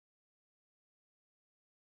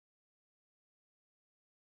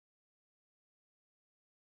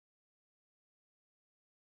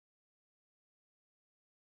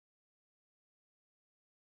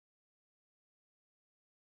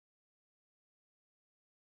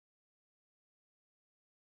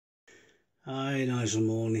Hi, Nigel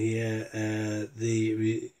Maughan here.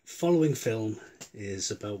 The following film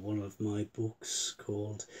is about one of my books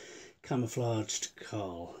called Camouflaged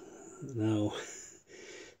Carl. Now,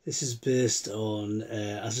 this is based on,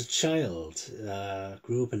 as a child,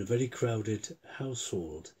 grew up in a very crowded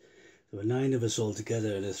household. There were 9 of us all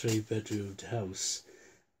together in a 3-bedroomed house,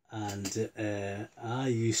 and I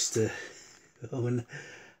used to go and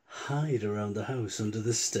hide around the house under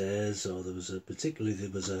the stairs, or there was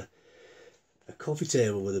a coffee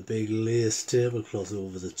table with a big lace tablecloth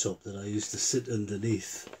over the top that I used to sit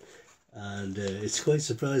underneath, and it's quite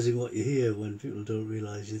surprising what you hear when people don't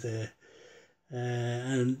realise you're there.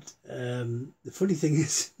 The funny thing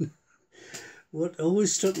is, what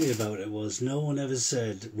always struck me about it was no one ever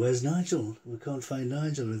said, "Where's Nigel? We can't find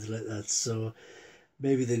Nigel," or anything like that. So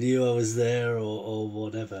maybe they knew I was there or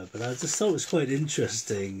whatever. But I just thought it was quite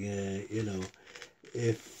interesting,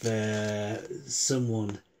 if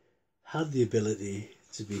someone had the ability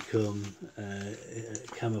to become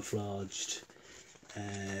camouflaged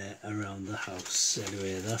around the house.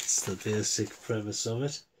 Anyway, that's the basic premise of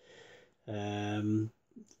it.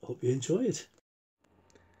 Hope you enjoy it.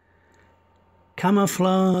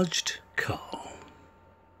 Camouflaged Carl.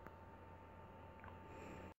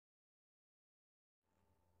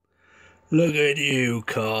 Look at you,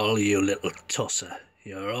 Carl, you little tosser.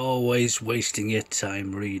 You're always wasting your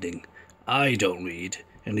time reading. I don't read,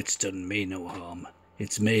 and it's done me no harm.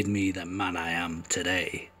 It's made me the man I am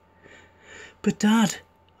today. But Dad,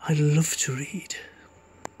 I love to read.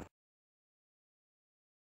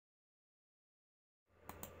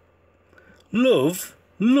 Love?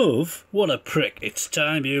 Love? What a prick. It's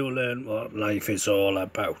time you learn what life is all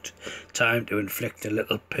about. Time to inflict a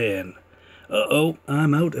little pain. Uh-oh,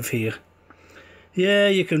 I'm out of here. Yeah,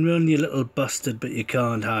 you can run, you little bastard, but you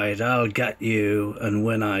can't hide. I'll get you, and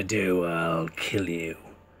when I do, I'll kill you.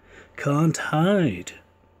 Can't hide.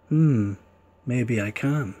 Maybe I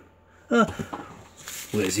can.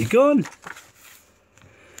 Where's he gone?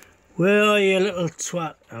 Where are you, little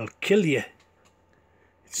twat? I'll kill you.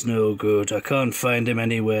 It's no good. I can't find him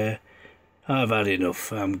anywhere. I've had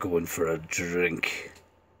enough. I'm going for a drink.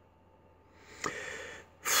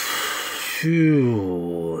 Phew,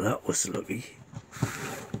 that was lucky.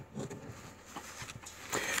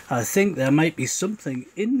 I think there might be something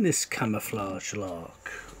in this camouflage lark.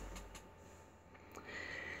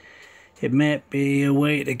 It might be a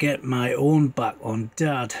way to get my own back on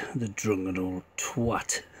Dad, the drunken old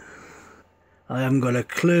twat. I haven't got a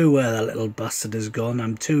clue where that little bastard has gone.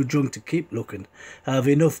 I'm too drunk to keep looking. I have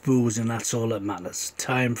enough booze and that's all that matters.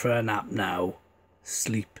 Time for a nap now.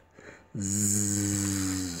 Sleep.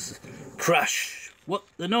 Zzz. Crash. What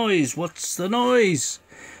the noise? What's the noise?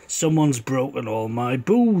 Someone's broken all my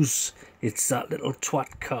booze. It's that little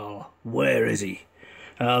twat Carl. Where is he?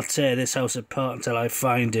 I'll tear this house apart until I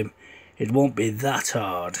find him. It won't be that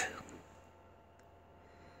hard.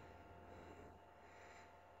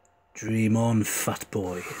 Dream on, fat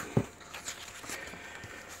boy.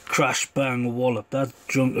 Crash, bang, wallop. That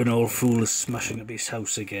drunken old fool is smashing up his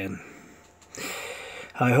house again.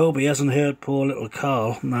 I hope he hasn't hurt poor little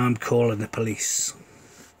Carl. Now I'm calling the police.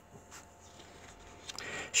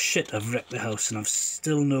 Shit, I've wrecked the house and I'm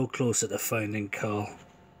still no closer to finding Carl.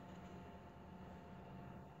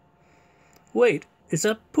 Wait, is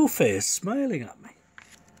that Pooh-Face smiling at me?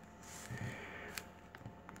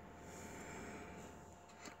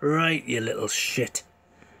 Right, you little shit.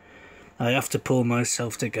 I have to pull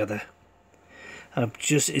myself together.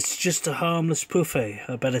 It's just a harmless Pooh-Face.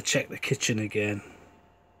 I better check the kitchen again.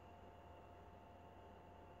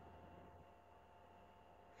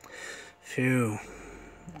 Phew.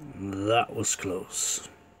 That was close.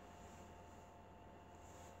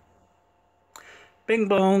 Bing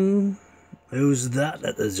bong. Who's that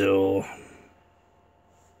at the door?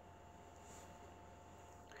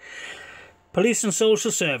 Police and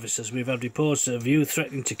Social Services, we've had reports of you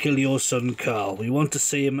threatening to kill your son Carl. We want to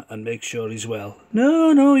see him and make sure he's well.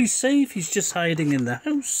 No, he's safe. He's just hiding in the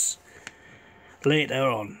house. Later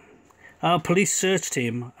on, our police search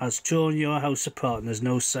team has torn your house apart and there's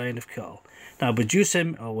no sign of Carl. Now produce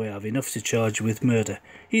him or we have enough to charge you with murder.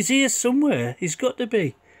 He's here somewhere. He's got to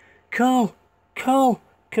be. Carl,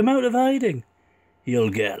 come out of hiding.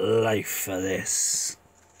 You'll get life for this.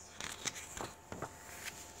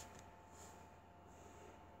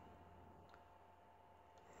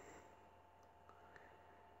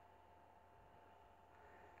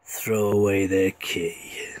 Throw away their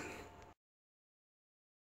key.